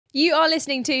You are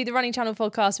listening to the Running Channel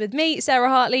podcast with me, Sarah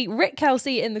Hartley, Rick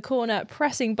Kelsey in the corner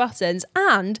pressing buttons,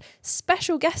 and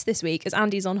special guest this week, as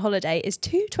Andy's on holiday, is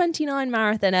 2:29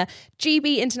 marathoner,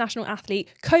 GB international athlete,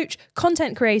 coach,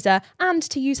 content creator, and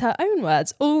to use her own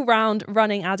words, all-round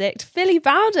running addict,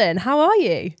 PhilyBowden. How are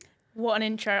you? What an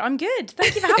intro. I'm good.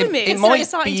 Thank you for having me. It It's so might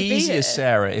exciting be to be easier, here.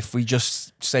 Sarah, if we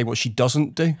just say what she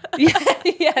doesn't do.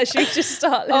 Yeah, should we just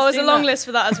start listing There's a long that? list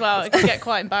for that as well. It can get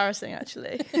quite embarrassing,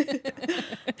 actually.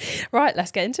 Right,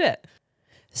 let's get into it.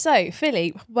 So,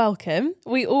 Philly, welcome.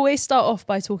 We always start off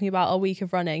by talking about our week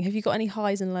of running. Have you got any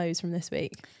highs and lows from this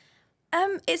week?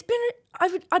 It's been,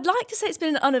 I'd like to say it's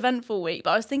been an uneventful week,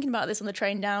 but I was thinking about this on the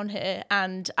train down here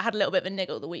and I had a little bit of a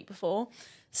niggle the week before.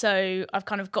 So I've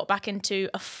kind of got back into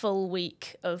a full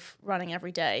week of running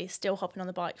every day, still hopping on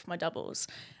the bike for my doubles.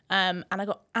 And I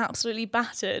got absolutely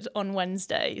battered on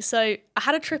Wednesday. So I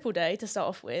had a triple day to start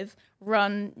off with,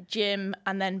 run, gym,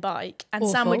 and then bike. And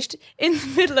Awful. sandwiched in the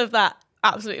middle of that,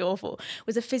 absolutely awful,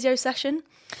 was a physio session.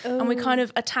 Oh. And we kind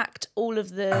of attacked all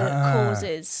of the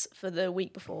causes for the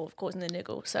week before of causing the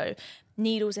niggle. So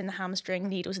needles in the hamstring,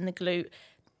 needles in the glute,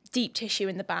 deep tissue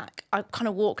in the back. I kind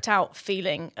of walked out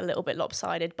feeling a little bit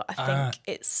lopsided, but I think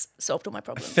it's solved all my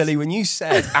problems. Philly, when you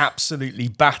said absolutely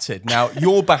battered, now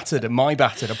your battered and my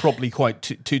battered are probably quite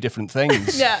two different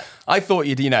things. Yeah. I thought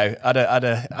you'd, had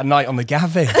a night on the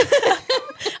Gavin.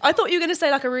 I thought you were going to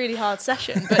say like a really hard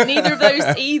session, but neither of those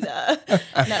either.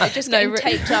 No, just getting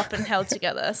taped up and held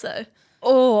together. So.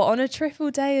 Oh, on a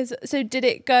triple day. So did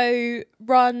it go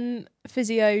run,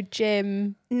 physio,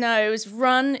 gym? No, it was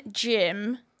run,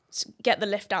 gym, get the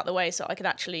lift out the way so I could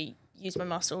actually use my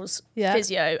muscles,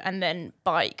 physio, and then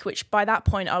bike, which by that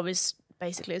point I was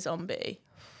basically a zombie.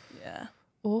 Yeah.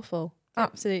 Awful.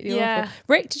 Absolutely Yeah. awful.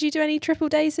 Rick, did you do any triple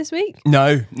days this week?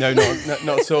 No, not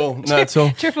at all. Not at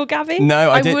all. Triple Gabby? No,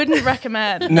 I I did. wouldn't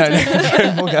recommend. No,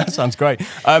 that sounds great.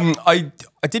 I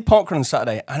did parkrun on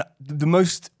Saturday, and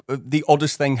the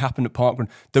oddest thing happened at parkrun.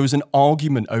 There was an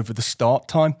argument over the start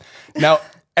time. Now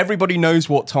everybody knows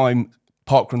what time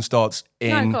parkrun starts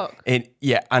in 9 o'clock. and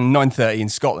 9:30 in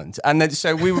Scotland, and then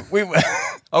so we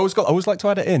I always like to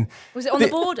add it in. Was it on the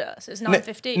border? So it's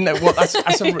 9:15. No, well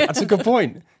that's a good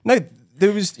point. No,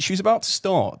 she was about to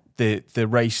start the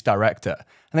race director,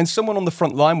 and then someone on the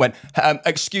front line went,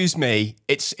 "Excuse me,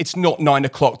 it's not 9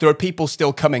 o'clock. There are people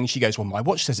still coming." She goes, "Well, my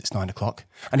watch says it's 9 o'clock,"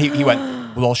 and he went,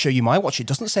 "Well, I'll show you my watch. It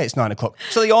doesn't say it's 9 o'clock."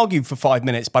 So they argued for 5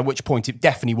 minutes, by which point it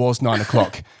definitely was 9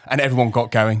 o'clock, and everyone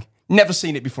got going. Never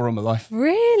seen it before in my life.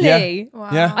 Really? Yeah. Wow.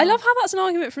 Yeah. I love how that's an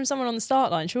argument from someone on the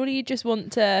start line. Surely you just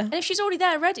want to... And if she's already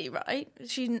there ready, right? Is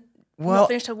she Well, not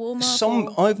finished her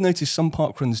warm-up? I've noticed some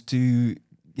parkruns do,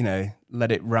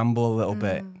 let it ramble a little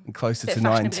bit closer Bit to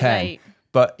 9, fashionably 10. late.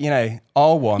 But,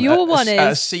 our one, Your one at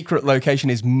a is- secret location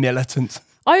is militant.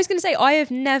 I was going to say, I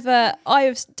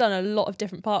have done a lot of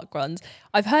different park runs.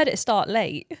 I've heard it start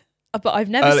late, but I've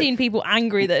never seen people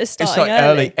angry that it's It's starting like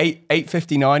early.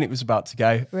 8:59 it was about to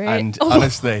go. Really? And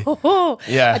honestly,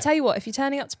 yeah. I tell you what, if you're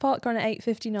turning up to park run at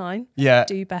 8:59, Yeah.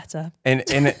 do better. in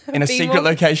a Be secret more-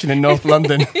 location in North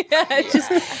London, Yeah,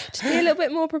 just be a little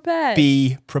bit more prepared.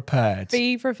 be prepared.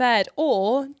 Be prepared,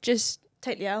 or just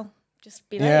Take the L. Just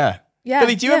be late. Yeah. Yeah,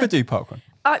 Billy, do you yeah. ever do parkrun?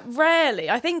 Rarely.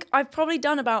 I think I've probably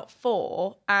done about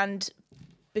 4, and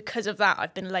because of that,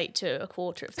 I've been late to a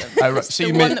quarter of them. Oh, right. So the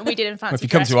you one mean- that we did in fancy if you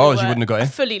come dress, to we ours, you were wouldn't have got in.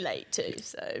 fully late too.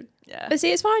 So yeah. But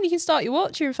see, it's fine. You can start your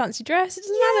watch. You're in fancy dress. It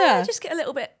doesn't Yeah, matter. just get a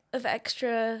little bit of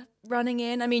extra running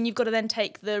in. I mean, you've got to then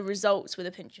take the results with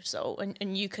a pinch of salt,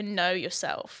 and you can know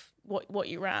yourself what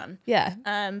you ran. Yeah.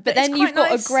 But But then it's you've quite got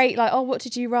nice. a great what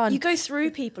did you run? You go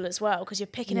through people as well because you're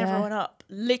picking Yeah. everyone up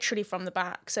literally from the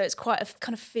back. So it's quite a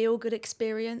kind of feel good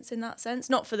experience in that sense.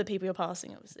 Not for the people you're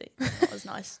passing, obviously. That was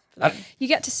nice for them. You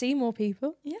get to see more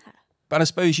people. Yeah. But I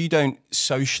suppose you don't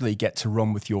socially get to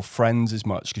run with your friends as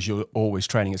much because you're always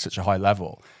training at such a high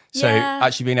level. So Yeah.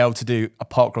 actually being able to do a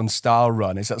parkrun style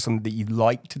run, is that something that you'd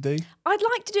like to do? I'd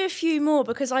like to do a few more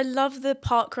because I love the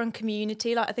parkrun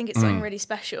community. Like, I think it's something really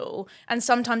special. And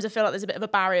sometimes I feel like there's a bit of a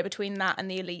barrier between that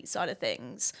and the elite side of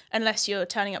things, unless you're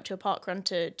turning up to a parkrun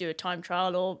to do a time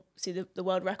trial or see the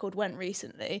world record went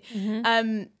recently.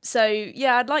 So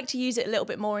yeah, I'd like to use it a little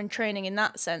bit more in training in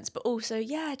that sense, but also,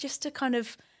 yeah, just to kind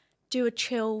of do a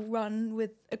chill run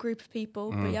with a group of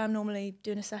people. But yeah, I'm normally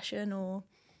doing a session or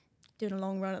doing a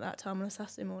long run at that time on a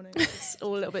Saturday morning. It's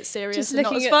all a little bit serious Just and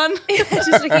not as looking fun.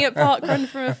 Just looking at parkrun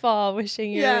from afar,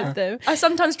 wishing you were Yeah. with them. I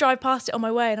sometimes drive past it on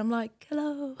my way and I'm like,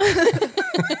 hello.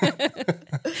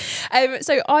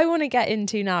 So I want to get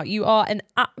into now, you are an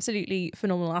absolutely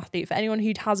phenomenal athlete. For anyone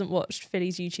who hasn't watched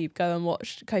Phily's YouTube, go and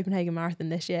watch Copenhagen Marathon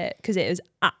this year, because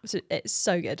it's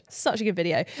so good. Such a good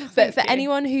video. But for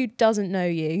anyone who doesn't know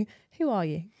you, who are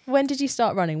you? When did you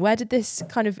start running? Where did this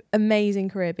kind of amazing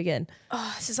career begin?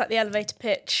 Oh, this is like the elevator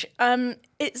pitch.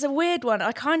 It's a weird one.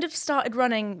 I kind of started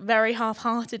running very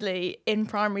half-heartedly in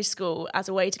primary school as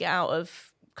a way to get out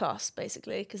of class,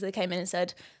 basically, because they came in and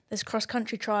said, there's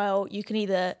cross-country trial. You can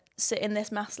either sit in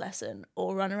this maths lesson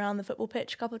or run around the football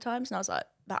pitch a couple of times. And I was like,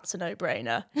 that's a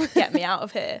no-brainer. Get me out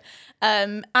of here.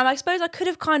 And I suppose I could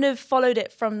have kind of followed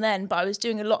it from then, but I was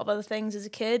doing a lot of other things as a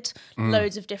kid,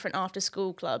 loads of different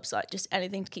after-school clubs, like just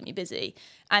anything to keep me busy.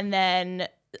 And then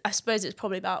I suppose it was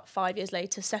probably about 5 years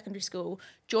later, secondary school,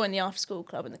 joined the after-school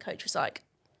club, and the coach was like,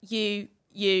 you're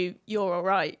all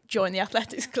right, join the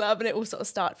athletics club. And it all sort of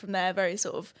started from there, very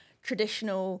sort of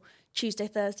traditional Tuesday,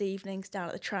 Thursday evenings down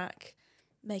at the track,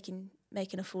 making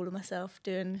a fool of myself,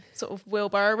 doing sort of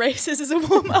wheelbarrow races as a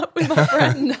warm-up with my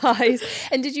friend. Nice.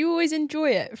 And did you always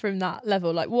enjoy it from that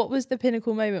level? Like, what was the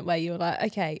pinnacle moment where you were like,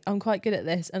 okay, I'm quite good at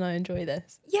this and I enjoy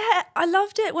this? Yeah, I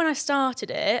loved it when I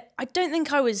started it. I don't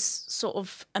think I was sort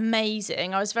of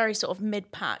amazing. I was very sort of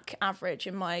mid-pack average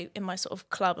in my sort of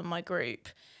club and my group.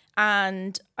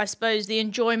 And I suppose the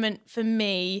enjoyment for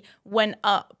me went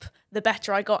up the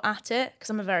better I got at it, because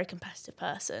I'm a very competitive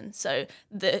person. So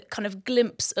the kind of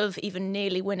glimpse of even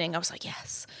nearly winning, I was like,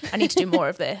 yes, I need to do more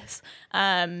of this.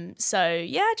 So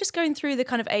yeah, just going through the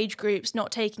kind of age groups, not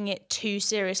taking it too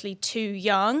seriously, too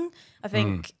young, I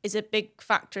think is a big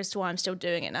factor as to why I'm still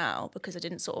doing it now, because I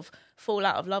didn't sort of fall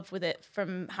out of love with it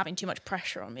from having too much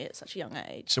pressure on me at such a young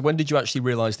age. So when did you actually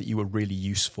realise that you were really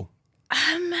useful?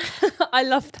 I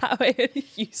love that way.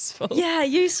 Useful. Yeah,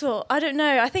 useful. I don't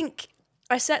know. I think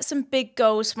I set some big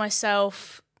goals for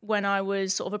myself when I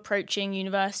was sort of approaching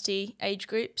university age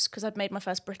groups, because I'd made my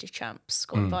first British champs,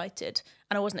 got invited,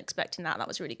 and I wasn't expecting that. That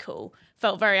was really cool.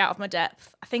 Felt very out of my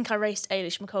depth. I think I raced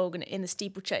Ailish McColgan in the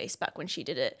steeplechase back when she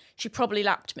did it. She probably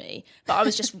lapped me, but I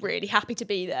was just really happy to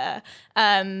be there.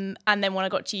 And then when I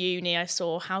got to uni, I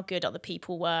saw how good other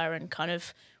people were and kind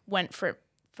of went for it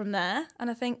from there.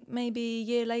 And I think maybe a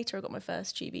year later, I got my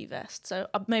first GB vest. So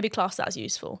I'd maybe class that as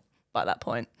useful by that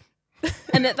point.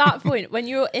 And at that point, when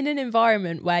you're in an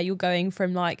environment where you're going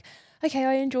from like, okay,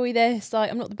 I enjoy this, like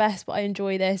I'm not the best, but I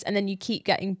enjoy this, and then you keep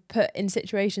getting put in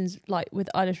situations like with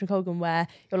Eilish McColgan where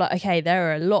you're like, okay, there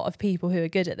are a lot of people who are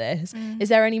good at this. Is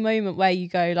there any moment where you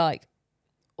go like,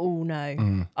 oh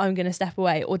no, I'm going to step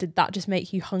away? Or did that just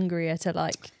make you hungrier to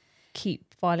like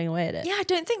keep filing away at it? Yeah, I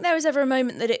don't think there was ever a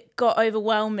moment that it got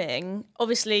overwhelming.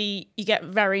 Obviously, you get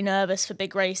very nervous for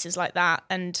big races like that,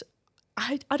 and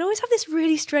I'd always have this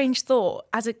really strange thought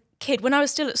as a kid. When I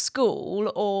was still at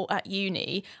school or at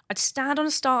uni, I'd stand on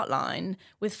a start line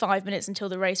with 5 minutes until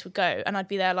the race would go, and I'd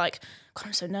be there like, God,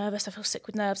 I'm so nervous, I feel sick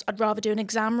with nerves. I'd rather do an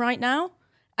exam right now.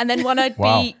 And then when I'd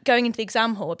be going into the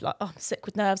exam hall, I'd be like, oh, I'm sick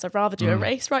with nerves, I'd rather do a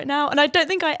race right now. And I don't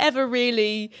think I ever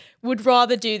really would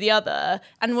rather do the other.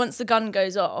 And once the gun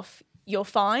goes off, you're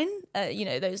fine. You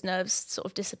know, those nerves sort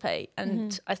of dissipate.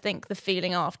 And I think the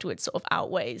feeling afterwards sort of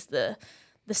outweighs the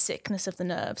sickness of the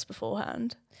nerves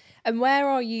beforehand. And where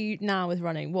are you now with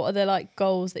running? What are the like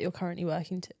goals that you're currently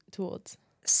working towards?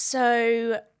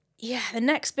 So yeah, the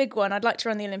next big one, I'd like to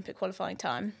run the Olympic qualifying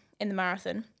time in the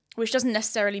marathon, which doesn't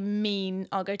necessarily mean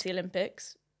I'll go to the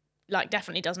Olympics. Like,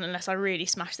 definitely doesn't unless I really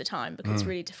smash the time, because it's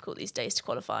really difficult these days to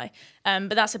qualify.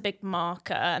 But that's a big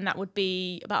marker, and that would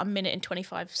be about 1 minute and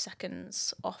 25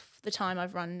 seconds off the time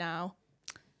I've run now.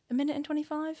 1 minute and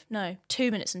 25? No,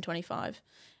 2 minutes and 25.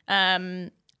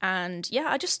 And yeah,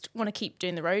 I just want to keep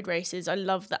doing the road races. I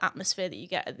love the atmosphere that you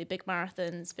get at the big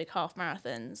marathons, big half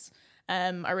marathons.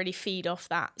 I really feed off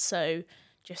that. So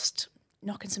just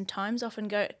knocking some times off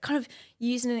and go, kind of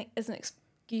using it as an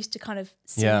excuse to kind of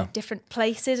see different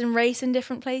places and race in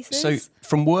different places. So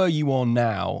from where you are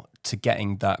now to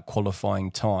getting that qualifying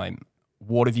time,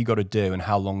 what have you got to do and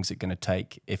how long is it going to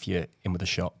take if you're in with a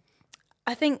shot?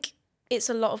 I think it's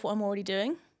a lot of what I'm already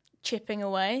doing, chipping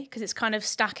away, because it's kind of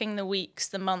stacking the weeks,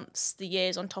 the months, the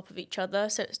years on top of each other.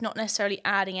 So it's not necessarily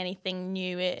adding anything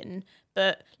new in,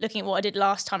 but looking at what I did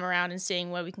last time around and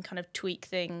seeing where we can kind of tweak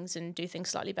things and do things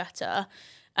slightly better.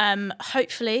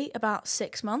 Hopefully about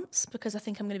 6 months, because I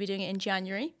think I'm going to be doing it in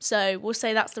January. So we'll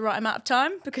say that's the right amount of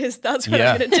time, because that's when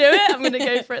I'm going to do it. I'm going to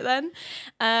go for it then.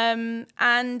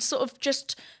 And sort of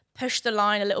just push the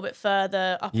line a little bit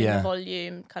further up in the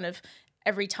volume, kind of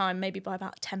every time, maybe by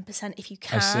about 10% if you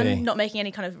can, not making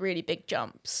any kind of really big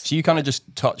jumps. So you kind of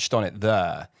just touched on it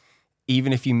there.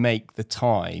 Even if you make the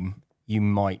time, you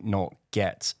might not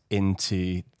get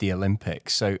into the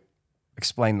Olympics. So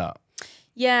explain that.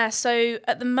 Yeah, so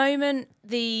at the moment,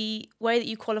 the way that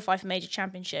you qualify for major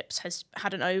championships has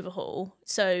had an overhaul.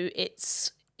 So it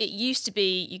used to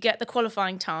be you get the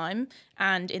qualifying time,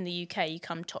 and in the UK you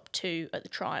come top 2 at the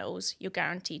trials, you're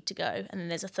guaranteed to go, and then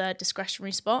there's a third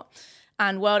discretionary spot.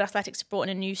 And World Athletics have brought in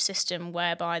a new system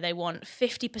whereby they want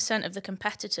 50% of the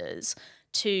competitors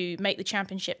to make the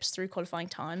championships through qualifying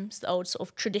times, the old sort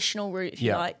of traditional route, if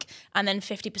you like, and then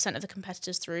 50% of the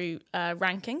competitors through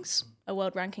rankings, a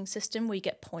world ranking system where you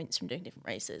get points from doing different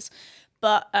races.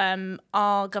 But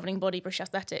our governing body, British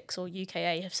Athletics, or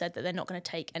UKA, have said that they're not going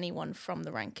to take anyone from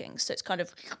the rankings. So it's kind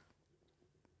of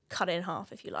cut in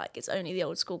half, if you like. It's only the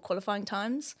old school qualifying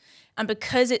times. And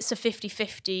because it's a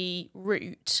 50-50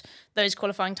 route, those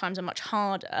qualifying times are much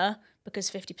harder because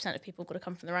 50% of people have got to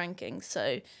come from the rankings.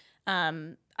 So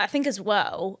I think as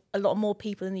well, a lot more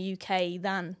people in the UK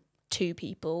than 2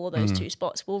 people or those 2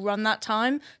 spots will run that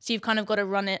time. So you've kind of got to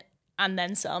run it and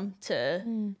then some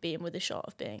to be in with a shot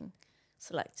of being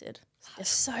selected. It's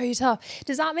so tough.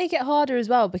 Does that make it harder as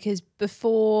well? Because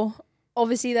before,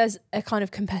 obviously there's a kind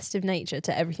of competitive nature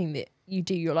to everything that you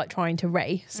do. You're like trying to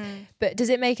race. But does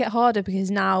it make it harder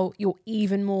because now you're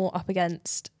even more up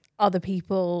against other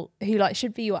people who like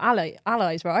should be your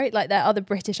allies, right? Like there are other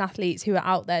British athletes who are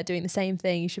out there doing the same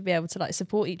thing. You should be able to like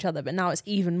support each other. But now it's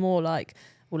even more like,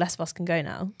 well, less of us can go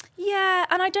now. Yeah,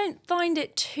 and I don't find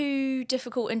it too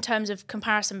difficult in terms of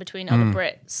comparison between other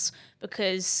Brits,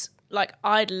 because like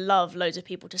I'd love loads of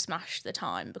people to smash the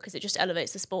time because it just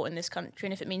elevates the sport in this country.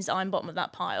 And if it means that I'm bottom of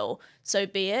that pile, so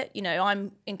be it. You know,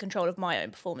 I'm in control of my own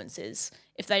performances.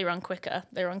 If they run quicker,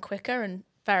 they run quicker, and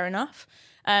fair enough.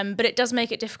 But it does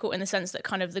make it difficult in the sense that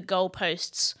kind of the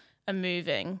goalposts are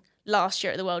moving. Last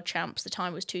year at the World Champs, the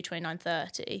time was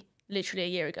 2:29:30, literally a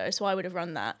year ago. So I would have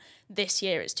run that. This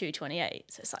year it's 2:28.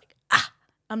 So it's like,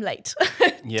 I'm late.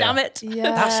 Damn it.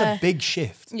 Yeah. That's a big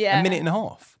shift. Yeah. A minute and a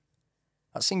half.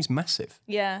 That seems massive.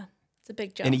 Yeah, it's a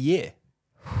big jump. In a year.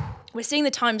 We're seeing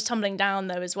the times tumbling down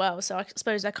though as well. So I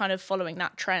suppose they're kind of following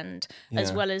that trend,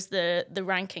 as well as the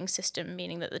ranking system,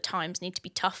 meaning that the times need to be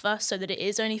tougher so that it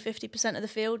is only 50% of the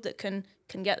field that can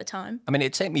get the time. I mean,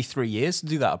 it'd take me 3 years to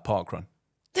do that at parkrun.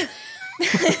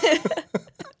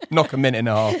 Knock a minute and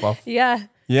a half off. Yeah.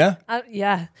 Yeah?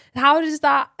 Yeah. How does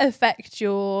that affect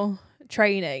your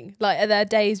training? Like, are there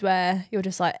days where you're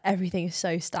just like, everything is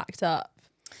so stacked up?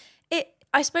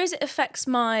 I suppose it affects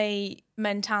my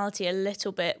mentality a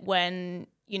little bit when,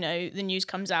 you know, the news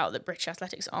comes out that British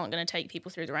Athletics aren't going to take people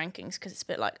through the rankings, because it's a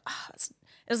bit like, it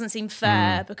doesn't seem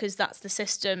fair because that's the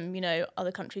system. You know,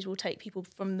 other countries will take people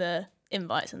from the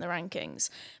invites and the rankings.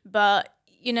 But,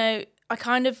 you know, I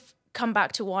kind of come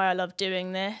back to why I love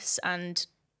doing this and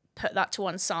put that to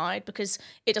one side, because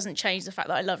it doesn't change the fact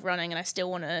that I love running and I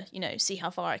still want to, you know, see how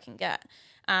far I can get.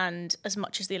 And as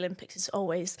much as the Olympics is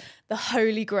always the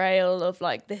holy grail of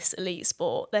like this elite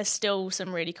sport, there's still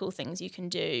some really cool things you can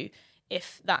do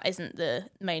if that isn't the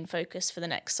main focus for the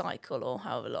next cycle or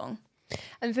however long.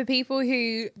 And for people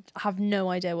who have no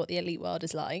idea what the elite world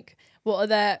is like,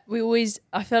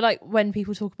 I feel like when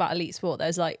people talk about elite sport,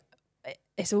 there's like,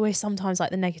 it's always sometimes like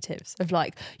the negatives of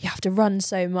like, you have to run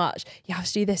so much, you have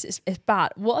to do this, it's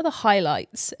bad. What are the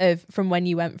highlights from when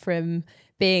you went from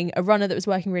being a runner that was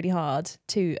working really hard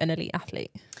to an elite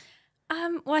athlete?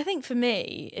 Well, I think for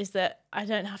me is that I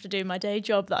don't have to do my day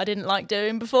job that I didn't like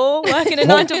doing before, working a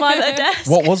 9 to 5 at a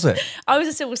desk. What was it? I was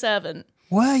a civil servant.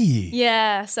 Were you?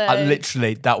 Yeah, so...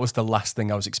 literally, that was the last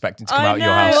thing I was expecting to come out of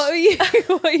your house.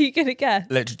 What are you going to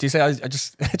get? Literally, do you say I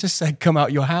just said come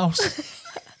out your house?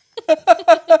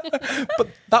 But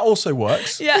that also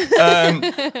works. Yeah.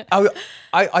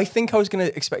 I think I was going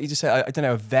to expect you to say, I don't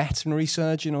know, a veterinary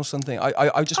surgeon or something.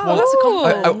 I just that's a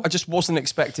compliment. I just wasn't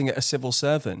expecting a civil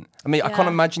servant. I mean, I can't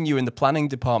imagine you in the planning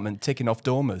department ticking off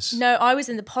dormers. No, I was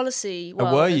in the policy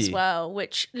world were as you? well,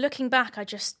 which looking back,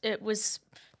 it was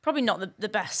probably not the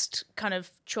best kind of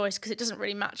choice because it doesn't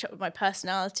really match up with my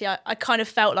personality. I kind of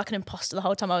felt like an imposter the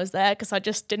whole time I was there because I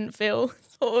just didn't feel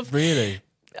sort of... Really?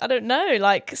 I don't know,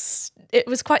 like it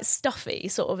was quite stuffy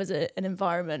sort of as an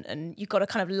environment, and you've got to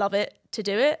kind of love it to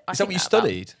do it. Is that what you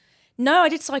studied? No, I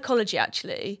did psychology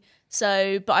actually.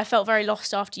 So, but I felt very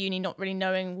lost after uni, not really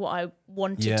knowing what I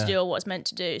wanted to do or what I was meant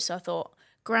to do. So I thought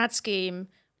grad scheme,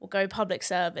 we'll go public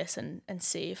service and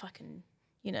see if I can,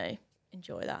 you know,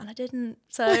 enjoy that. And I didn't.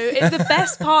 So it's the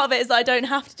best part of it is that I don't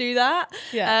have to do that.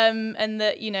 Yeah. And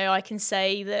that, you know, I can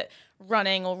say that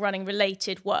running or running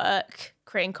related work,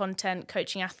 creating content,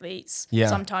 coaching athletes,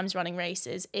 sometimes running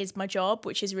races is my job,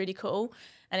 which is really cool.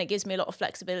 And it gives me a lot of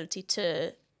flexibility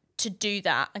to do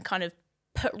that and kind of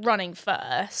put running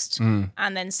first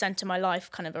and then center my life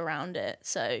kind of around it.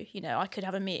 So, you know, I could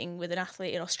have a meeting with an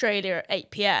athlete in Australia at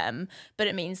 8 p.m, but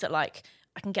it means that like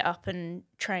I can get up and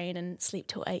train and sleep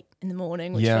till 8 in the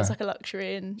morning, which feels like a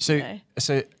luxury. And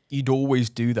so you'd always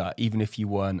do that, even if you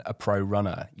weren't a pro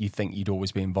runner. You think you'd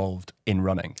always be involved in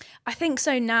running? I think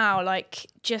so now, like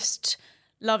just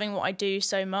loving what I do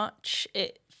so much,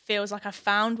 it feels like I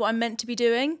found what I'm meant to be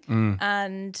doing.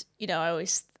 And, you know,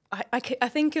 I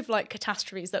think of like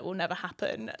catastrophes that will never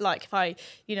happen. Like if I,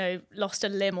 you know, lost a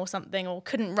limb or something or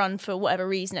couldn't run for whatever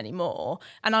reason anymore.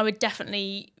 And I would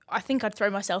definitely, I think I'd throw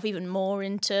myself even more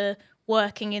into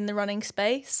working in the running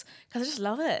space because I just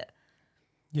love it.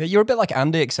 Yeah, you're a bit like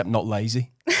Andy, except not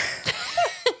lazy.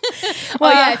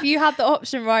 Well, yeah, if you had the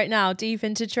option right now, deep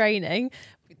into training,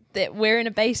 that we're in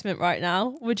a basement right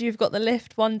now, would you have got the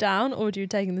lift one down or would you have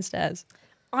taken the stairs?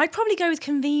 I'd probably go with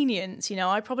convenience, you know.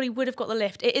 I probably would have got the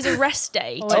lift. It is a rest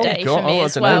day today for me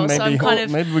as well, so I'm kind of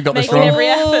maybe we got making this wrong. every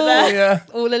effort there. Yeah.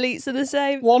 All elites are the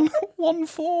same.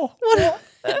 1-4.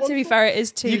 To be fair, it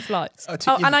is 2 flights.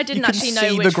 And I didn't actually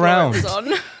know which floor it was on.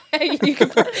 you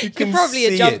could probably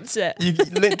have jumped it. You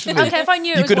literally. Okay, if I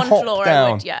knew it was one floor,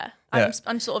 I would. Yeah.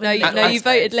 I'm sort of. No, you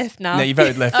voted lift now. No, you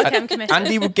voted lift. Okay, I'm committed.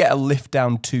 Andy would get a lift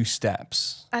down 2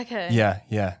 steps. Okay.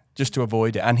 Yeah, just to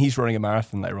avoid it. And he's running a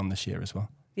marathon later on this year as well.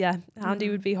 Yeah, Andy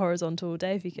would be horizontal all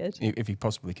day if he could. If he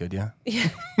possibly could, yeah.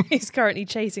 He's currently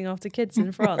chasing after kids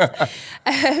in France.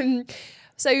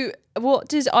 So I want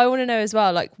to know as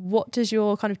well, like, what does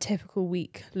your kind of typical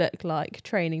week look like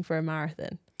training for a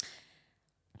marathon?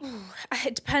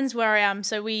 It depends where I am.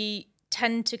 So we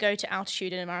tend to go to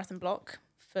altitude in a marathon block.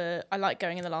 I like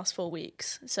going in the last 4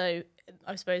 weeks. So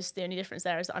I suppose the only difference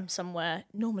there is that I'm somewhere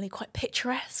normally quite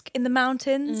picturesque in the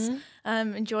mountains,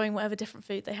 enjoying whatever different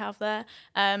food they have there.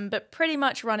 But pretty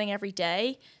much running every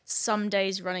day, some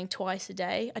days running twice a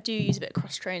day. I do use a bit of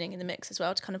cross training in the mix as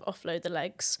well to kind of offload the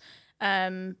legs.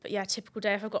 But yeah, typical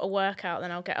day, if I've got a workout,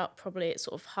 then I'll get up probably at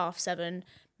sort of 7:30,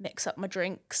 mix up my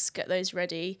drinks, get those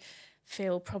ready,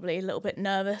 feel probably a little bit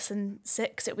nervous and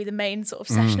sick because it'll be the main sort of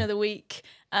session of the week.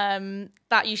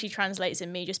 That usually translates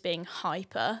in me just being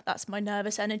hyper. That's my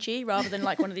nervous energy rather than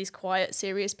like one of these quiet,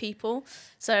 serious people.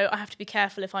 So I have to be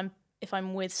careful if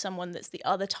I'm with someone that's the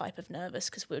other type of nervous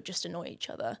because we'll just annoy each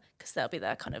other because they'll be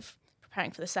there kind of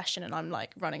preparing for the session and I'm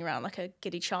like running around like a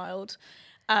giddy child.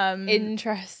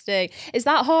 Interesting. Is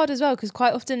that hard as well? Because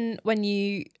quite often when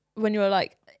you're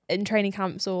like in training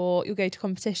camps or you'll go to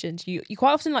competitions, you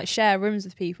quite often like share rooms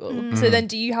with people. So then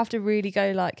do you have to really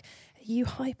go like, are you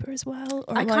hyper as well?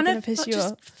 Or I kind of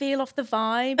just feel off the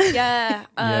vibe. Yeah.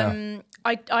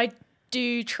 I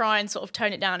do try and sort of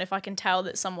tone it down if I can tell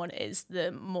that someone is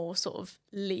the more sort of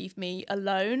leave me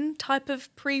alone type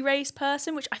of pre-race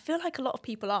person, which I feel like a lot of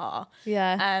people are.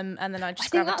 Yeah. And then I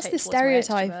think that's the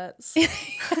stereotype.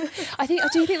 I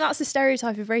do think that's the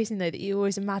stereotype of racing though, that you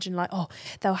always imagine like, oh,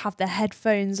 they'll have their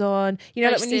headphones on. You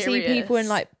know, like when you see people in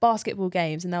like basketball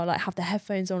games and they'll like have their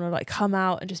headphones on or like come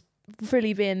out and just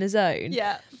really be in the zone.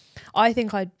 Yeah. I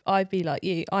think I'd be like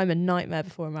you. I'm a nightmare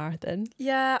before a marathon.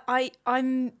 Yeah, I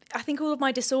think all of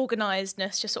my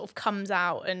disorganizedness just sort of comes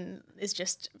out and is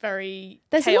just very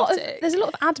chaotic. There's a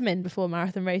lot of admin before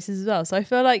marathon races as well. So I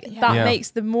feel like that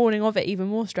makes the morning of it even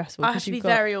more stressful. I have to be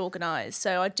very organized.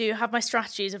 So I do have my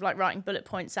strategies of like writing bullet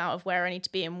points out of where I need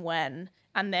to be and when,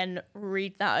 and then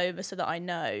read that over so that I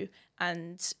know.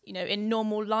 And, you know, in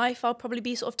normal life, I'll probably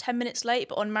be sort of 10 minutes late,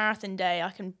 but on marathon day,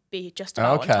 I can be just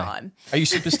about on time. Are you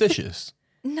superstitious?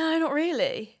 No, not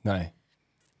really. No.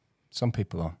 Some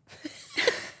people are.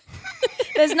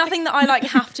 There's nothing that I like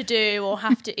have to do or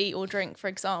have to eat or drink, for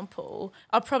example.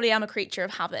 I probably am a creature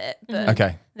of habit, but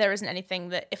there isn't anything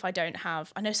that if I don't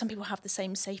have. I know some people have the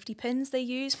same safety pins they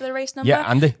use for their race number. Yeah,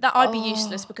 Andy. That I'd be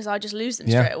useless because I just lose them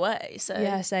straight away. So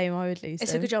yeah, same. I would lose.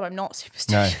 It's them. a good job I'm not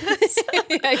superstitious. No.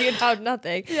 Yeah, you'd have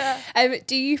nothing. Yeah.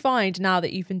 Do you find now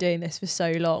that you've been doing this for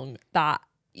so long that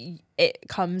it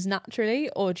comes naturally,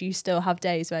 or do you still have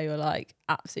days where you're like,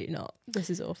 absolutely not, this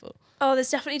is awful? Oh, there's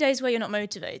definitely days where you're not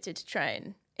motivated to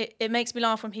train. It makes me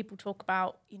laugh when people talk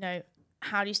about, you know,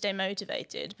 how do you stay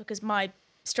motivated? Because my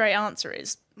straight answer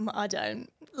is, I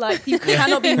don't. Like, you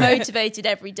cannot be motivated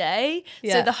every day.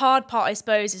 Yeah. So the hard part, I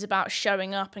suppose, is about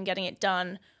showing up and getting it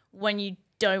done when you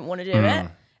don't want to do it.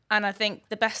 And I think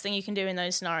the best thing you can do in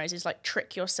those scenarios is like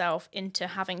trick yourself into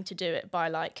having to do it by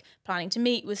like planning to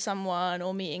meet with someone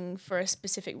or meeting for a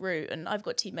specific route. And I've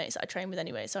got teammates that I train with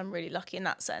anyway, so I'm really lucky in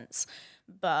that sense.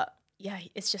 But yeah,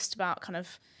 it's just about kind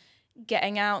of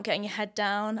getting out, getting your head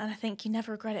down, and I think you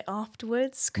never regret it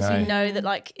afterwards because you know that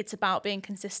like it's about being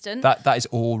consistent. That is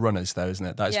all runners though, isn't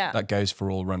it? That goes for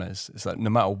all runners. It's like no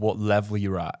matter what level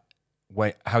you're at,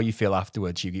 how you feel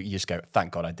afterwards, you just go,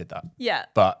 thank God I did that. Yeah.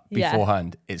 But Yeah.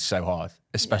 beforehand, it's so hard,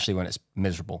 especially when it's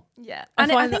miserable. Yeah.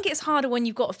 And I think it's harder when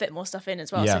you've got to fit more stuff in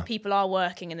as well. Yeah. So people are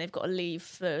working and they've got to leave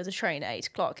for the train at 8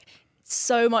 o'clock. It's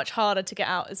so much harder to get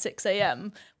out at 6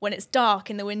 a.m. when it's dark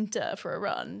in the winter for a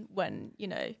run, when, you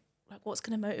know, like what's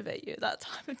going to motivate you at that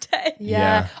time of day?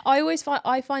 Yeah.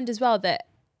 I find as well that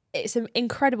it's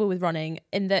incredible with running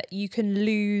in that you can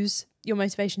lose your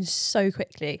motivation so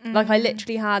quickly. Like I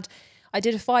literally I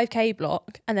did a 5K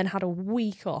block and then had 1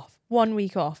 week off.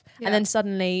 And then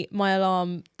suddenly my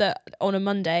alarm that on a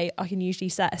Monday, I can usually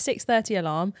set a 6:30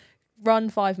 alarm, run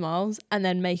 5 miles and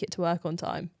then make it to work on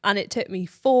time. And it took me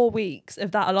 4 weeks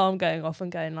of that alarm going off and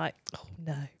going like, oh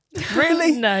no.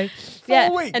 Really? No.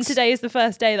 4 weeks? And today is the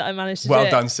first day that I managed to do Well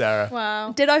it. done, Sarah.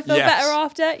 Wow. Did I feel Yes. better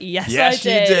after? Yes, Yes, I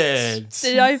did. you did.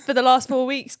 Did I, for the last 4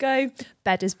 weeks, go,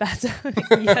 bed is better?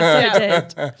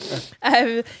 Yes, I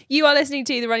did. You are listening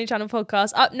to the Running Channel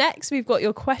podcast. Up next, we've got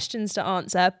your questions to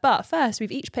answer. But first,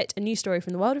 we've each picked a news story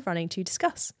from the world of running to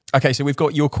discuss. Okay, so we've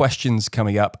got your questions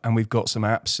coming up and we've got some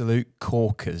absolute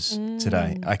corkers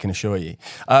today, I can assure you.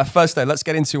 First, though, let's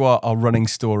get into our running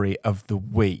story of the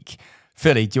week.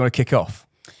 Philly, do you want to kick off?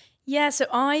 Yeah, so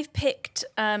I've picked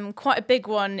quite a big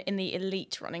one in the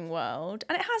elite running world,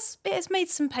 and it has made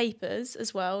some papers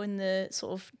as well in the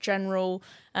sort of general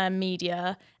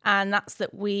media, and that's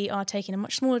that we are taking a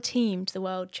much smaller team to the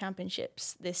World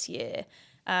Championships this year.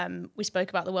 We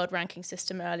spoke about the world ranking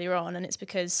system earlier on, and it's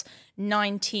because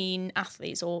 19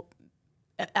 athletes, or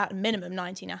at a minimum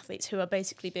 19 athletes, who are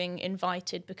basically being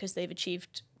invited because they've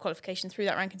achieved qualification through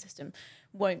that ranking system,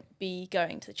 won't be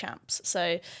going to the champs.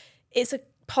 So it's a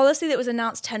policy that was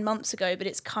announced 10 months ago, but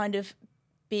it's kind of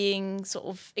being sort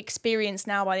of experienced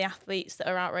now by the athletes that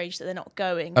are outraged that they're not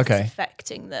going. Okay. It's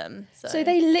affecting them. So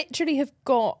they literally have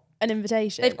got an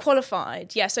invitation. They've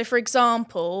qualified, yeah. So, for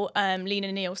example,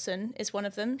 Lena Nielsen is one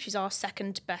of them. She's our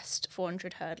second best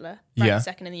 400 hurdler, ranked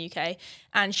second in the UK,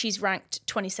 and she's ranked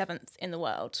 27th in the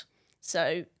world.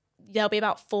 So there'll be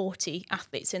about 40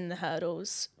 athletes in the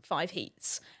hurdles, 5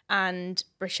 heats, and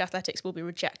British Athletics will be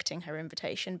rejecting her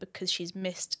invitation because she's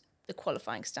missed the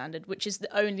qualifying standard, which is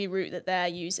the only route that they're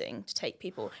using to take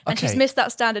people. And she's missed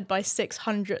that standard by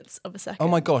 600ths of a second. Oh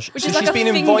my gosh. Which So is like she's a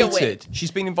been finger invited. whip.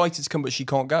 She's been invited to come, but she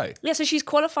can't go. Yeah, so she's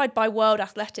qualified by World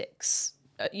Athletics,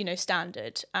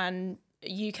 standard, and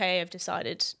UK have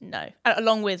decided no,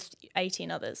 along with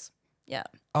 18 others. Yeah.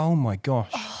 Oh my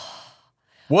gosh.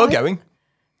 We're going.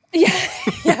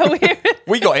 Yeah,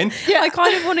 We got in. I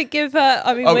kind of want to give her,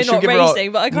 I mean, Oh, we're should not we give her our-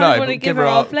 racing, but I kind no, of want to but give her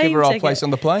our plane give her our ticket. place on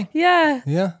the plane. Yeah.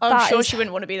 Yeah. I'm That sure is- she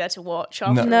wouldn't want to be there to watch. No.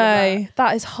 After all No, that.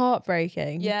 that is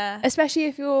heartbreaking. Yeah. Especially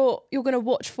if you're going to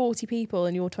watch 40 people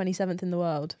and you're 27th in the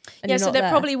world. And Yeah, you're so not there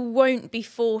there. probably won't be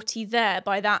 40 there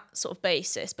by that sort of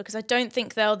basis, because I don't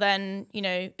think they'll then,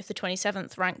 if the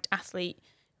 27th ranked athlete,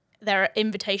 their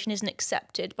invitation isn't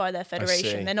accepted by their see.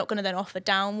 federation, they're not going to then offer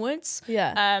downwards.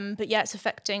 Yeah. But yeah, it's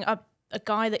affecting a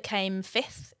guy that came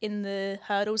 5th in the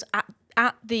hurdles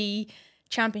at the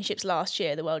championships last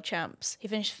year, the world champs. He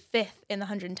finished 5th in the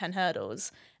 110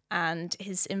 hurdles, and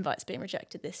his invite's being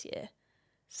rejected this year.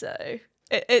 So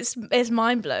it's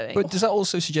mind blowing. But does that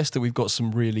also suggest that we've got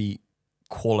some really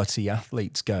quality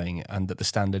athletes going and that the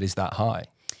standard is that high?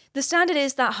 The standard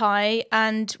is that high,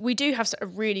 and we do have a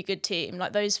really good team.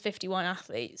 Like those 51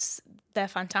 athletes, they're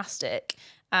fantastic.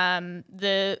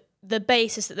 The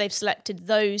basis that they've selected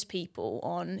those people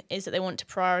on is that they want to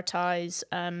prioritise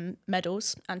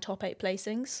medals and top 8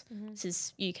 placings. This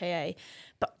is UKA.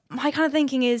 But my kind of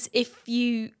thinking is, if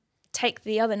you take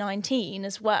the other 19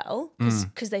 as well,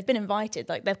 because they've been invited,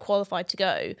 like they've qualified to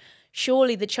go,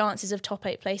 surely the chances of top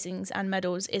 8 placings and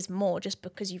medals is more, just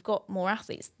because you've got more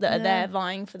athletes that are there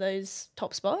vying for those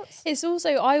top spots. It's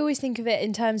also, I always think of it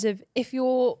in terms of if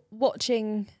you're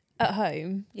watching at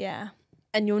home Yeah.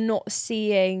 and you're not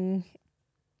seeing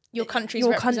Your country's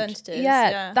representatives.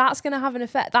 That's going to have an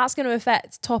effect. That's going to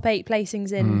affect top 8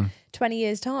 placings in 20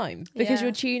 years' time, because Yeah.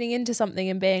 you're tuning into something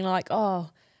and being like, oh,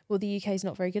 well, the UK's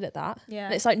not very good at that. Yeah.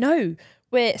 And it's like, no,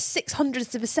 we're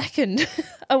 600ths of a second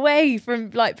away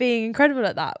from like being incredible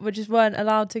at that. We just weren't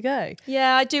allowed to go.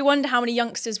 Yeah, I do wonder how many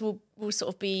youngsters will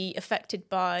sort of be affected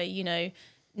by,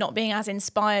 not being as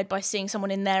inspired by seeing someone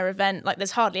in their event. Like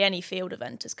there's hardly any field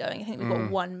eventers going. I think we've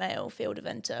got one male field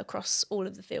eventer across all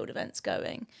of the field events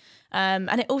going.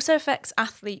 And it also affects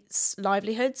athletes'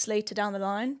 livelihoods later down the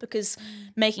line, because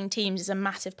making teams is a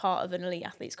massive part of an elite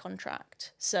athlete's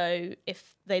contract. So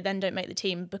if they then don't make the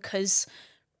team because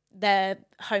their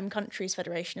home country's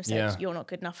federation have said Yeah. you're not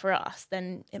good enough for us,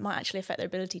 then it might actually affect their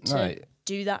ability to No.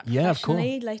 do that Yeah, of course.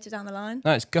 professionally later down the line.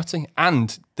 No, it's gutting.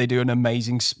 And they do an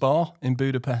amazing spa in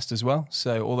Budapest as well.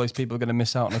 So all those people are going to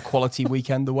miss out on a quality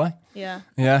weekend away. Yeah.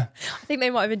 Yeah. I think they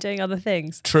might have been doing other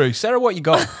things. True. Sarah, what you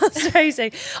got? That's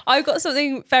crazy. I've got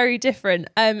something very different.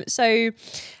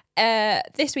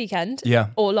 This weekend,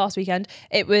 or last weekend,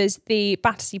 it was the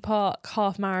Battersea Park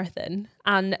half marathon,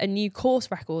 and a new course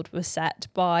record was set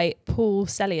by Paul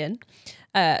Celian.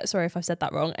 Sorry if I've said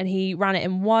that wrong. And he ran it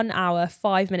in 1 hour,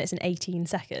 5 minutes and 18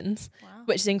 seconds,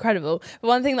 which is incredible. But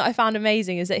one thing that I found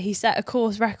amazing is that he set a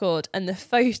course record, and the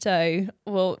photo,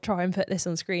 we'll try and put this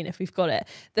on screen if we've got it.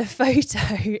 The photo,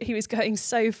 he was going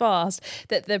so fast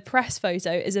that the press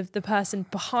photo is of the person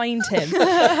behind him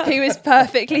who is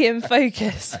perfectly in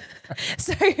focus.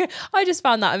 So I just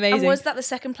found that amazing. And was that the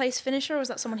second place finisher, or was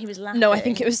that someone he was lapping? No, I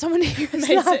think it was someone who was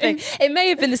lapping. It may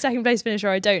have been the second place finisher,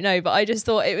 I don't know, but I just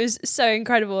thought it was so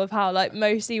incredible of how, like,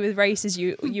 mostly with races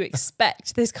you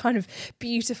expect this kind of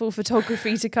beautiful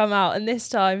photography to come out, and this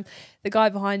time the guy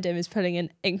behind him is pulling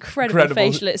an incredible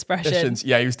facial expression.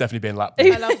 Yeah, he was definitely being lapped.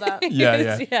 I love that. Yeah,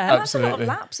 Yeah. And that's a lot absolutely. of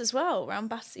laps as well around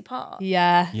Battersea Park.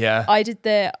 Yeah. I did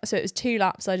so it was 2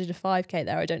 laps. I did a 5K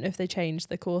there. I don't know if they changed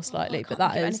the course slightly, but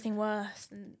that is anything worse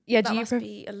than Yeah, that. do you must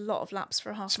be a lot of laps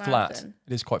for a half It's marathon. flat.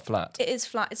 It is quite flat. It is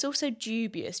flat. It's also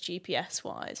dubious GPS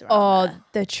wise.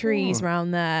 the trees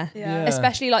round there. Yeah.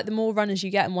 Especially like the more runners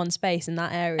you get in one space in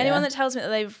that area. Anyone that tells me that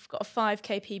they've got a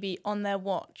 5K PB on their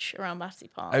watch around Battersea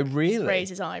Park, Oh, really?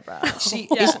 raises eyebrows. See,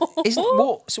 Yeah.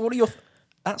 so what are your...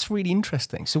 That's really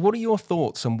interesting. So what are your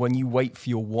thoughts on when you wait for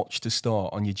your watch to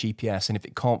start on your GPS, and if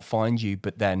it can't find you,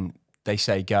 but then they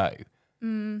say go?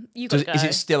 You got to go. Is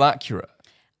it still accurate?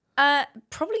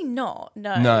 Probably not,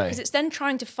 no. No. Because it's then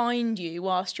trying to find you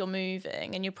whilst you're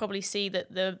moving, and you'll probably see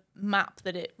that the map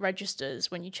that it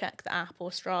registers when you check the app or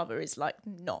Strava is like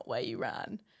not where you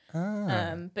ran.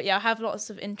 But yeah, I have lots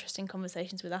of interesting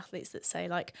conversations with athletes that say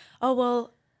like, oh,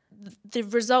 well, the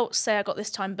results say I got this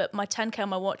time, but my 10K on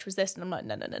my watch was this. And I'm like,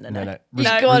 no. You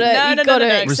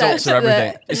gotta Results are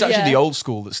everything. It's actually the old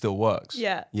school that still works.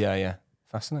 Yeah. Yeah.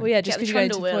 Fascinating. Well, yeah, Get just the because you're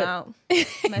trundle going wheel to out,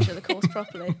 measure the course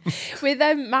properly. With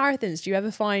marathons, do you ever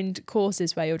find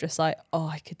courses where you're just like, oh,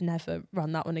 I could never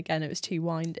run that one again, it was too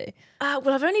windy? Well,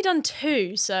 I've only done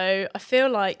 2, so I feel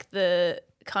like the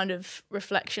kind of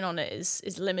reflection on it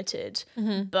is limited,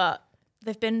 but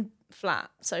they've been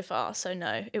flat so far, so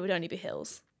no, it would only be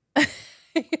hills.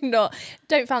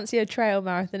 Don't fancy a trail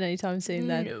marathon anytime soon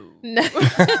then? No.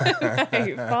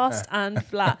 Fast and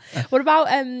flat. What about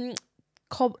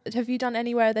have you done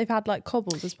anywhere they've had like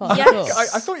cobbles as part of the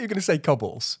course? I thought you were going to say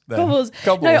cobbles. Then. Cobbles.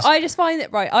 No, I just find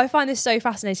it I find this so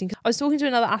fascinating. I was talking to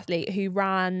another athlete who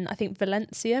ran, I think,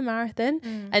 Valencia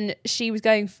marathon, and she was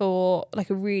going for like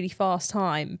a really fast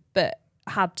time, but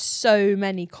had so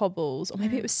many cobbles, or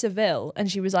maybe it was Seville,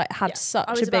 and she was like such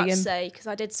I was a big about to say, because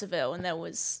I did Seville and there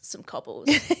was some cobbles.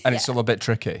 And it's all a bit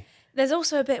tricky. There's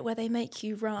also a bit where they make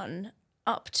you run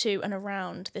up to and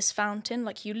around this fountain.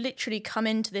 Like you literally come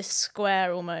into this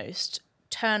square almost,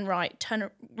 turn right,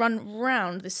 run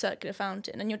round this circular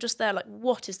fountain, and you're just there like,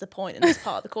 what is the point in this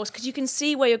part of the course? Because you can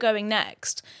see where you're going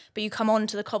next, but you come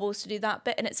onto the cobbles to do that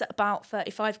bit, and it's at about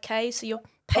 35k, so your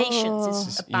patience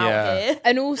is about here.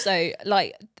 And also,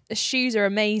 like, shoes are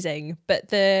amazing, but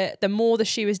the more the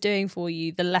shoe is doing for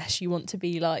you, the less you want to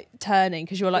be like turning,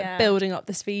 because you're like building up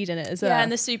the speed in it as well. Yeah,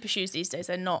 and the super shoes these days,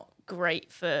 they're not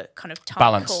great for kind of tight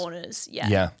Balance. corners.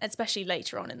 Yeah. Especially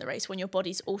later on in the race when your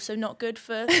body's also not good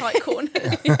for tight corners.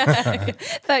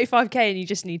 35k and you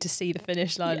just need to see the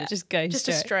finish line. It just goes just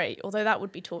a straight, although that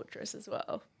would be torturous as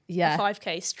well. Yeah. A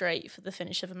 5k straight for the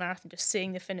finish of a marathon, just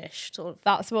seeing the finish sort of.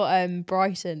 That's what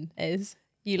Brighton is.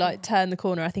 You like turn the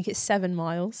corner, I think it's 7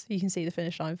 miles you can see the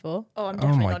finish line for. Oh, I'm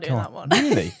definitely not doing that one.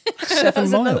 Really?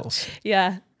 7 miles?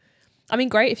 Yeah. I mean,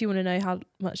 great if you want to know how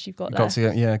much you've got left.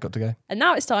 Got to go. And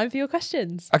now it's time for your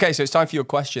questions. Okay, so it's time for your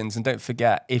questions. And don't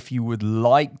forget, if you would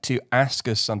like to ask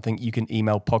us something, you can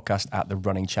email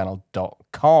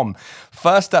podcast@therunningchannel.com.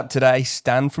 First up today,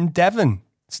 Stan from Devon.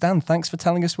 Stan, thanks for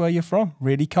telling us where you're from.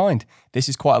 Really kind. This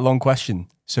is quite a long question,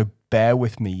 so bear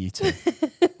with me, you two.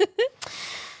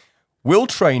 Will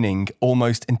training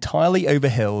almost entirely over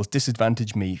hills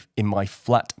disadvantage me in my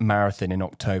flat marathon in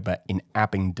October in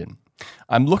Abingdon?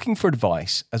 I'm looking for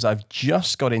advice as I've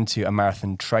just got into a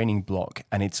marathon training block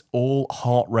and it's all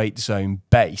heart rate zone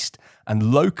based,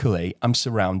 and locally I'm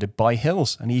surrounded by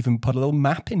hills and even put a little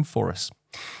map in for us.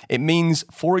 It means,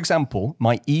 for example,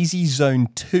 my easy zone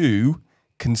 2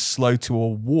 can slow to a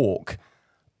walk.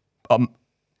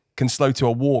 can slow to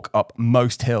a walk up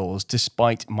most hills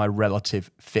despite my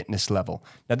relative fitness level.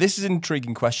 Now, this is an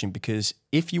intriguing question because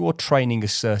if you are training a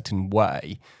certain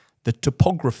way, the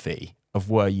topography of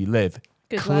where you live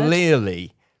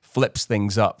clearly flips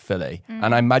things up, Phily.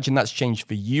 And I imagine that's changed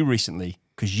for you recently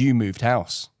because you moved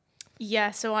house. Yeah,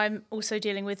 so I'm also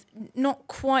dealing with not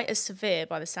quite as severe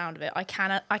by the sound of it. I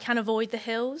can avoid the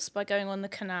hills by going on the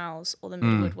canals or the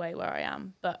Middlewood Way where I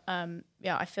am. But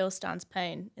yeah, I feel Stan's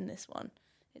pain in this one.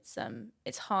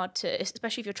 It's hard to,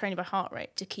 especially if you're training by heart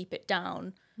rate, to keep it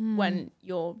down when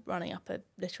you're running up a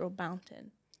literal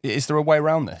mountain. Is there a way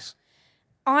around this?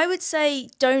 I would say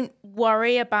don't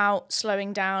worry about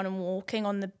slowing down and walking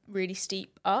on the really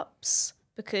steep ups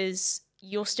because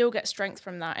you'll still get strength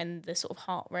from that and the sort of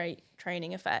heart rate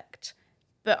training effect.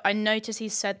 But I notice he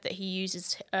said that he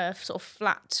uses a sort of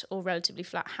flat or relatively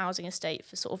flat housing estate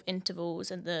for sort of intervals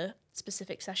and the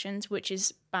specific sessions, which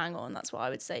is bang on. That's what I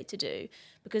would say to do,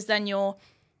 because then you're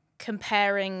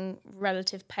comparing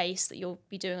relative pace that you'll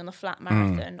be doing on the flat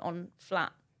marathon on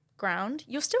flat ground.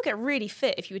 You'll still get really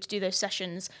fit if you were to do those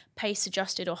sessions pace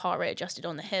adjusted or heart rate adjusted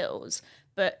on the hills.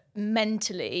 But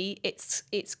mentally, it's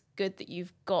good that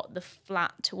you've got the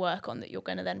flat to work on that you're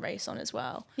going to then race on as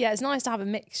well. Yeah, it's nice to have a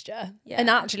mixture. Yeah. And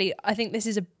actually, I think this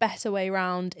is a better way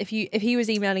round. If he was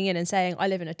emailing in and saying, I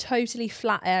live in a totally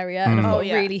flat area and I've got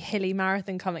a really hilly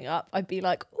marathon coming up, I'd be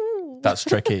like, ooh. That's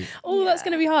tricky. That's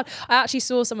going to be hard. I actually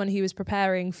saw someone who was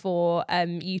preparing for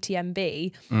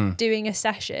UTMB doing a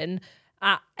session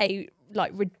at a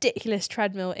like ridiculous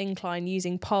treadmill incline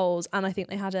using poles, and I think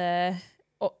they had an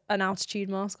altitude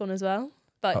mask on as well,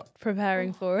 like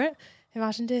preparing for it.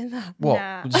 Imagine doing that. What?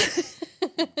 Nah.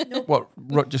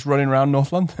 Just running around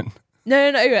North London?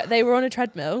 No, they were on a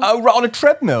treadmill. Oh, right, on a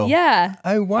treadmill? Yeah.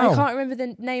 Oh, wow. I can't remember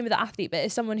the name of the athlete, but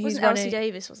it's someone who's Wasn't running. Elsie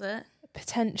Davis, was it?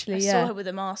 Potentially, I yeah. saw her with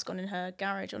a mask on in her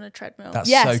garage on a treadmill. That's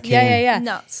Yes, so keen. yeah.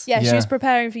 Nuts. Yeah, she Yeah. was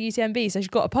preparing for UTMB, so she's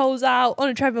got her poles out on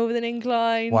a treadmill with an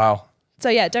incline. Wow. So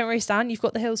yeah, don't worry, Stan. You've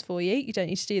got the hills for you. You don't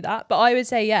need to do that. But I would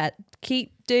say, yeah,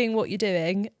 keep doing what you're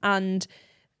doing, and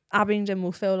Abingdon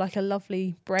will feel like a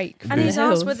lovely break. From And the he's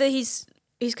hills. asked whether he's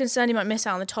concerned he might miss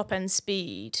out on the top end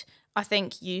speed. I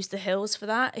think use the hills for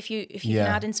that. If you can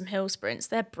add in some hill sprints,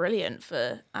 they're brilliant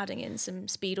for adding in some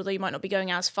speed. Although you might not be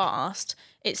going as fast,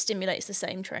 it stimulates the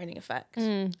same training effect.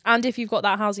 And if you've got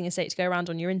that housing estate to go around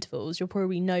on your intervals, you'll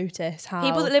probably notice how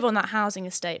People that live on that housing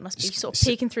estate must be sort of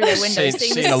peeking through their windows,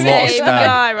 seeing seeing the a lot of same Stan.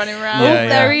 guy running around. Yeah,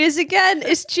 there he is again.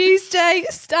 It's Tuesday.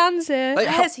 Stan's here. Like,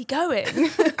 Where's he going?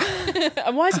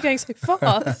 And why is he going so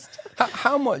fast?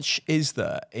 How much is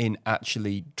there in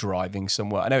actually driving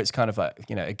somewhere? I know it's kind of like,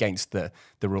 against the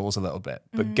rules a little bit,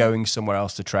 but going somewhere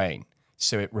else to train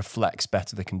so it reflects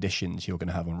better the conditions you're going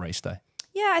to have on race day.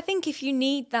 Yeah, I think if you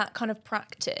need that kind of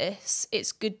practice,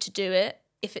 it's good to do it.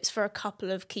 If it's for a couple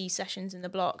of key sessions in the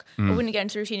block, I wouldn't get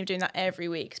into the routine of doing that every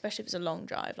week, especially if it's a long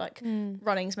drive. Like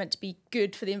running's meant to be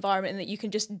good for the environment and that you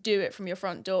can just do it from your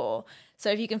front door. So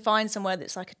if you can find somewhere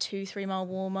that's like a 2-3 mile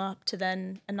warm up to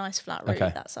then a nice flat route,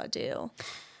 that's ideal.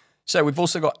 So we've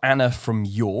also got Anna from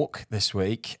York this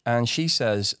week, and she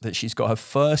says that she's got her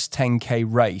first 10K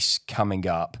race coming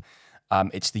up.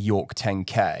 It's the York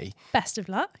 10K. Best of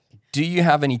luck. Do you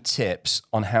have any tips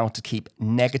on how to keep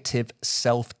negative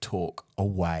self-talk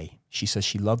away? She says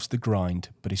she loves the grind,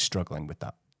 but is struggling with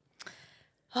that.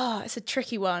 Oh, it's a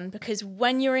tricky one because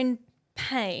when you're in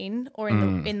pain or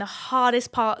in the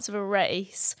hardest parts of a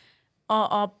race,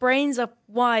 our brains are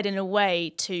wired in a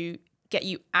way to get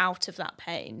you out of that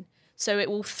pain. So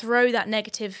it will throw that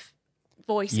negative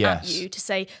voice at you to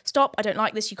say, stop, I don't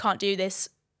like this, you can't do this.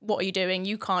 What are you doing?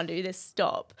 You can't do this,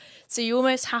 stop. So you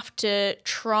almost have to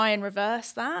try and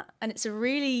reverse that. And it's a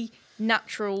really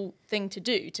natural thing to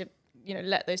do, to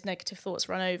let those negative thoughts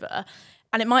run over.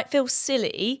 And it might feel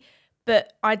silly,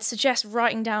 but I'd suggest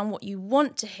writing down what you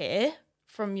want to hear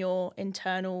from your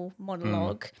internal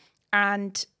monologue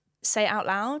and say it out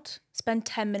loud. Spend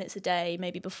 10 minutes a day,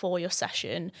 maybe before your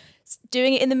session.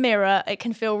 Doing it in the mirror, it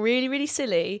can feel really, really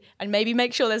silly, and maybe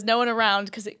make sure there's no one around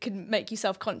because it can make you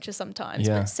self-conscious sometimes.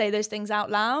 Yeah. But say those things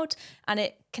out loud and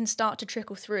it can start to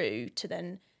trickle through to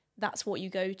then that's what you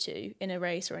go to in a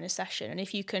race or in a session. And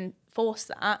if you can force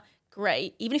that,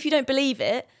 great. Even if you don't believe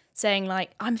it, saying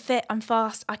like, I'm fit, I'm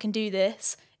fast, I can do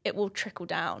this, it will trickle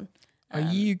down. Are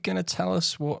you going to tell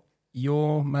us what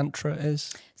your mantra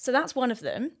is? So that's one of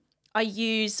them. I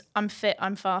use I'm fit,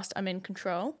 I'm fast, I'm in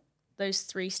control. Those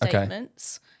 3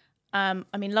 statements.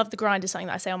 Love the grind is something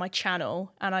that I say on my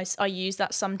channel, and I use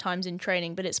that sometimes in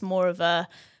training, but it's more of I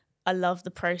love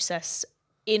the process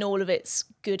in all of its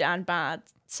good and bad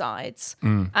sides.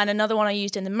 And another one I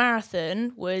used in the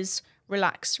marathon was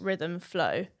relax, rhythm,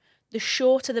 flow. the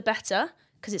shorter the better,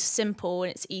 because it's simple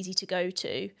and it's easy to go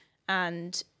to,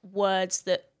 and words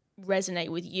that resonate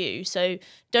with you. So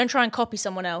don't try and copy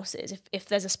someone else's. If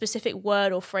there's a specific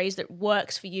word or phrase that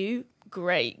works for you,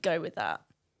 great, go with that.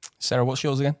 Sarah, what's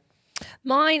yours again?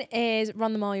 Mine is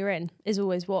run the mile you're in, is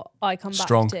always what I come back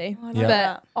Strong. to.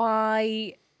 Yeah.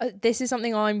 But this is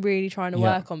something I'm really trying to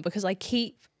work on, because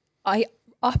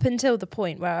up until the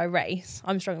point where I race,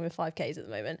 I'm struggling with 5Ks at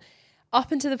the moment.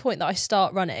 Up until the point that I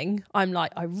start running, I'm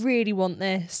like, I really want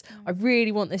this. I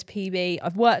really want this PB.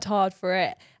 I've worked hard for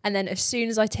it. And then as soon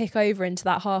as I tick over into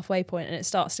that halfway point and it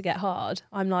starts to get hard,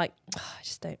 I'm like, oh,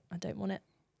 I don't want it.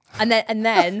 And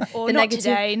then Or the not negative,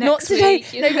 today, not next today.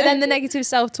 week, you No, know? but then the negative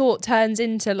self-talk turns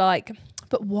into like,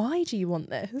 but why do you want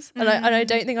this? And I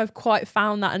don't think I've quite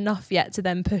found that enough yet to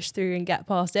then push through and get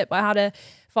past it. But I had a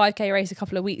 5K race a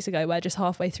couple of weeks ago where just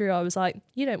halfway through I was like,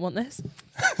 you don't want this.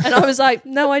 And I was like,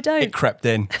 no, I don't. It crept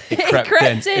in. It crept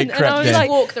in. It And I crept was in. like,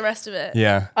 Walk the rest of it.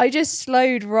 Yeah. I just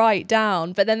slowed right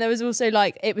down. But then there was also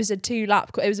like, it was a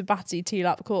Battersea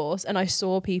 2-lap course, and I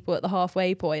saw people at the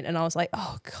halfway point and I was like,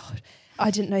 oh God, I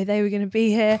didn't know they were going to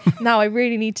be here. Now I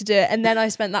really need to do it. And then I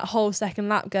spent that whole second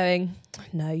lap going,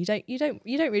 no, you don't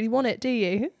really want it, do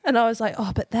you? And I was like,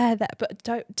 oh, but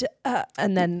don't.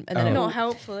 And then Not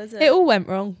helpful, is it? it all went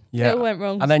wrong. Yeah. It all went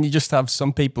wrong. And then you just have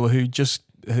some people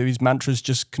whose mantras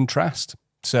just contrast.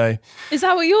 So, Is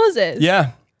that what yours is?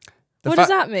 yeah. What does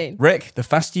that mean? Rick, the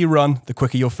faster you run, the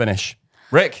quicker you'll finish.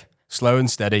 Rick, slow and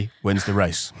steady wins the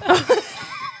race.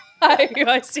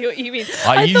 I see what you mean.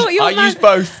 I use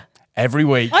both every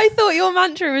week. I thought your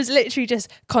mantra was literally just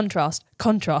contrast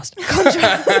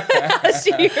as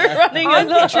you were running I'm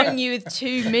along. picturing you with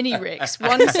two mini Ricks,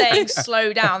 one saying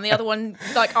slow down, the other one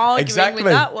like arguing with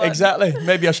that one. Exactly.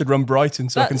 Maybe I should run Brighton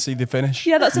so I can see the finish.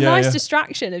 Yeah, that's a nice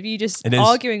distraction of you just It is.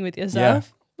 arguing with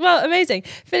yourself. Well, amazing.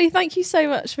 Philly, thank you so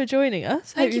much for joining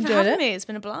us. Thank Hope you for enjoyed having it. me. It's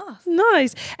been a blast.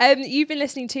 Nice. You've been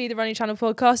listening to the Running Channel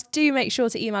podcast. Do make sure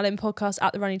to email in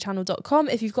podcast@therunningchannel.com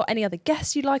if you've got any other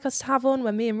guests you'd like us to have on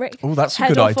when me and Rick Oh, that's a head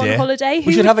good off idea. on holiday.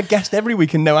 We should have a guest every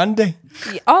week and no Andy.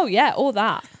 Oh, yeah, all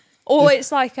that. Or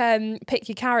it's like pick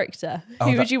your character. Who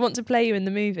that- would you want to play you in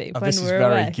the movie when This is we're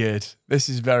very away? good. This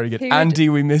is very good. Who would- Andy,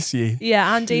 we miss you.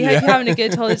 Yeah, Andy, hope you're having a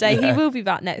good holiday. He will be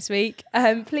back next week.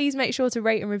 Please make sure to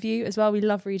rate and review as well. We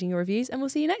love reading your reviews, and we'll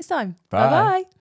see you next time. Bye. Bye-bye.